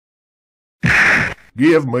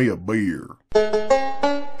Give me a beer.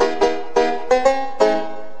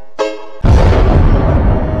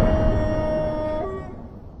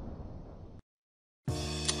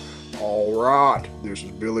 Alright, this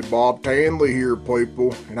is Billy Bob Tanley here,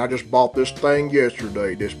 people, and I just bought this thing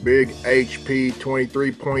yesterday, this big HP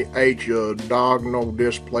 23.8 diagonal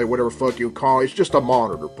display, whatever fuck you call it. It's just a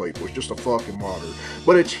monitor, people, it's just a fucking monitor,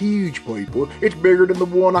 but it's huge, people. It's bigger than the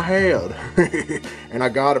one I had, and I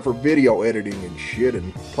got it for video editing and shit,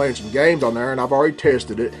 and playing some games on there, and I've already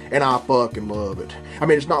tested it, and I fucking love it. I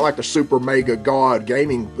mean, it's not like the super mega god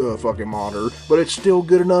gaming fucking monitor, but it's still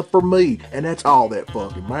good enough for me, and that's all that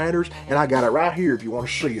fucking matters. And I got it right here if you want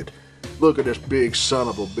to see it. Look at this big son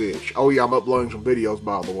of a bitch. Oh yeah, I'm uploading some videos,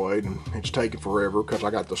 by the way, and it's taking forever because I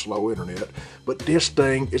got the slow internet. But this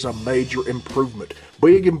thing is a major improvement.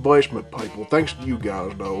 Big investment, people. Thanks to you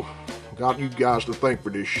guys, though. Got you guys to thank for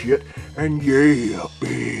this shit. And yeah,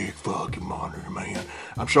 big fucking monitor, man.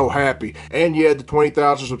 I'm so happy. And yeah, the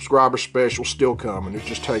 20,000 subscriber special still coming. It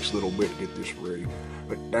just takes a little bit to get this ready.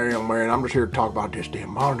 But damn, man, I'm just here to talk about this damn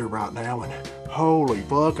monitor right now, and holy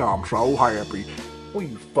fuck, I'm so happy. Will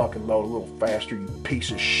you fucking load a little faster, you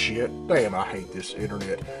piece of shit? Damn, I hate this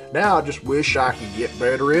internet. Now I just wish I could get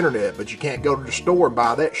better internet, but you can't go to the store and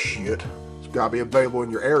buy that shit. It's gotta be available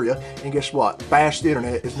in your area, and guess what? Fast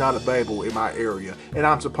internet is not available in my area, and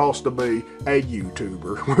I'm supposed to be a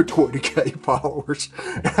YouTuber with 20k followers,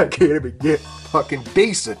 and I can't even get fucking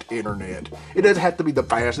decent internet. It doesn't have to be the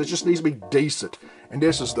fast, it just needs to be decent. And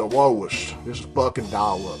this is the lowest. This is fucking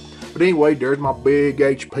dial-up. But anyway, there's my big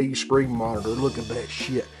HP screen monitor. Look at that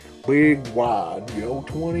shit. Big, wide,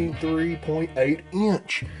 23.8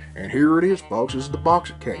 inch. And here it is, folks. This is the box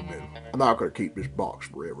it came in. I'm not going to keep this box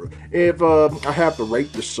forever. If I have to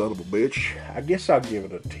rate this son of a bitch, I guess I'll give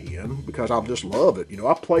it a 10 because I just love it. You know,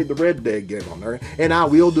 I played the Red Dead game on there, and I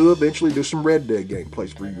will eventually do some Red Dead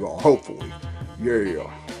gameplays for you all, hopefully. Yeah.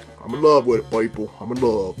 I'm in love with it, people. I'm in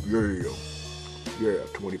love. Yeah. Yeah,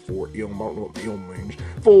 24 I don't know what M means.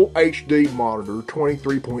 Full HD monitor,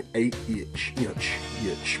 23.8 inch.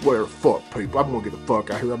 Whatever, fuck, people. I'm gonna get the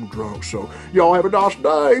fuck out of here. I'm drunk, so y'all have a nice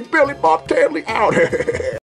day. Billy Bob Tanley out.